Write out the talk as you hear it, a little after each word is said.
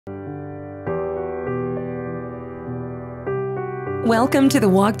Welcome to the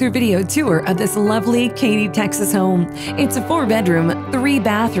walkthrough video tour of this lovely Katy, Texas home. It's a 4-bedroom,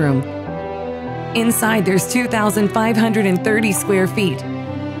 3-bathroom. Inside, there's 2,530 square feet.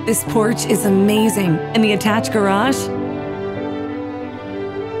 This porch is amazing, and the attached garage?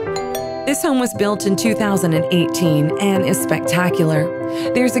 This home was built in 2018 and is spectacular.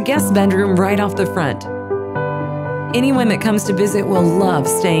 There's a guest bedroom right off the front. Anyone that comes to visit will love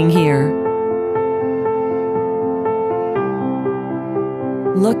staying here.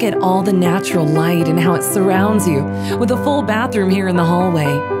 Look at all the natural light and how it surrounds you, with a full bathroom here in the hallway.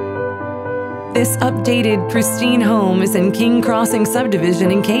 This updated, pristine home is in King Crossing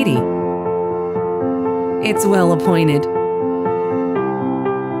subdivision in Katy. It's well appointed.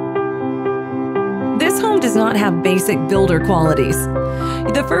 This home does not have basic builder qualities.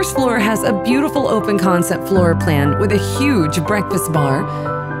 The first floor has a beautiful open concept floor plan with a huge breakfast bar,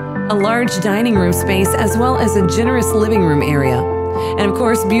 a large dining room space, as well as a generous living room area. And of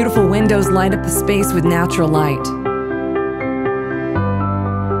course, beautiful windows light up the space with natural light.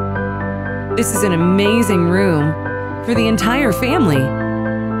 This is an amazing room for the entire family.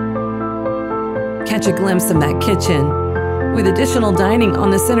 Catch a glimpse of that kitchen with additional dining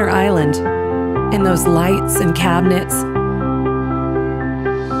on the center island and those lights and cabinets.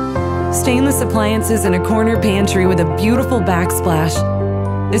 Stainless appliances and a corner pantry with a beautiful backsplash.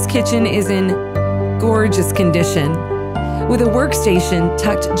 This kitchen is in gorgeous condition, with a workstation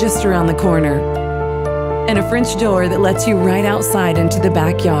tucked just around the corner, and a French door that lets you right outside into the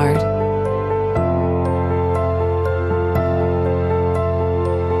backyard.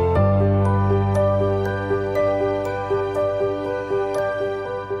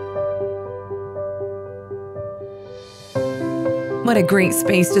 What a great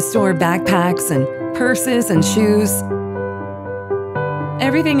space to store backpacks and purses and shoes.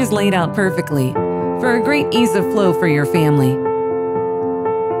 Everything is laid out perfectly for a great ease of flow for your family.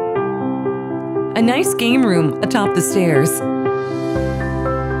 A nice game room atop the stairs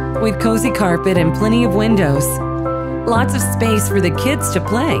with cozy carpet and plenty of windows. Lots of space for the kids to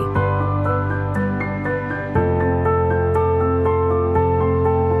play.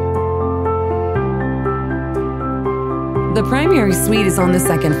 The primary suite is on the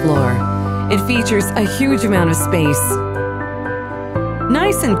second floor. It features a huge amount of space.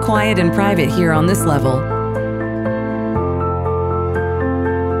 Nice and quiet and private here on this level.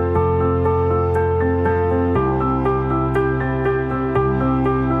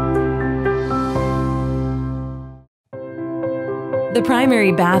 The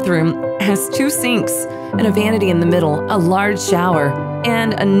primary bathroom has 2 sinks and a vanity in the middle, a large shower,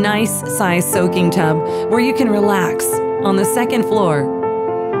 and a nice size soaking tub where you can relax on the second floor.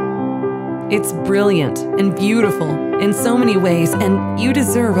 It's brilliant and beautiful in so many ways, and you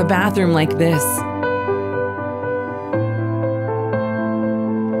deserve a bathroom like this.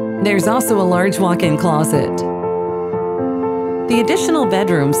 There's also a large walk-in closet. The additional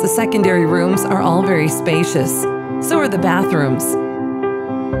bedrooms, the secondary rooms, are all very spacious. So are the bathrooms.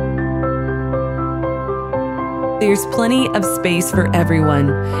 There's plenty of space for everyone,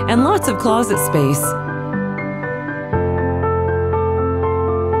 and lots of closet space.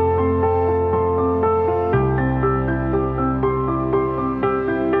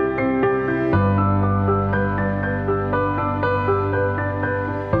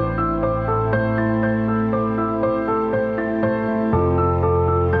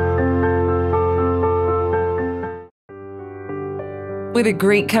 With a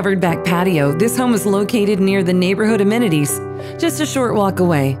great covered back patio, this home is located near the neighborhood amenities, just a short walk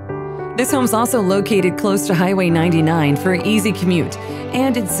away. This home's also located close to Highway 99 for an easy commute,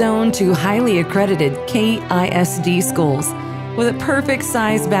 and it's zoned to highly accredited KISD schools, with a perfect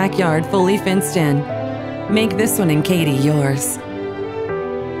sized backyard fully fenced in. Make this one in Katy yours.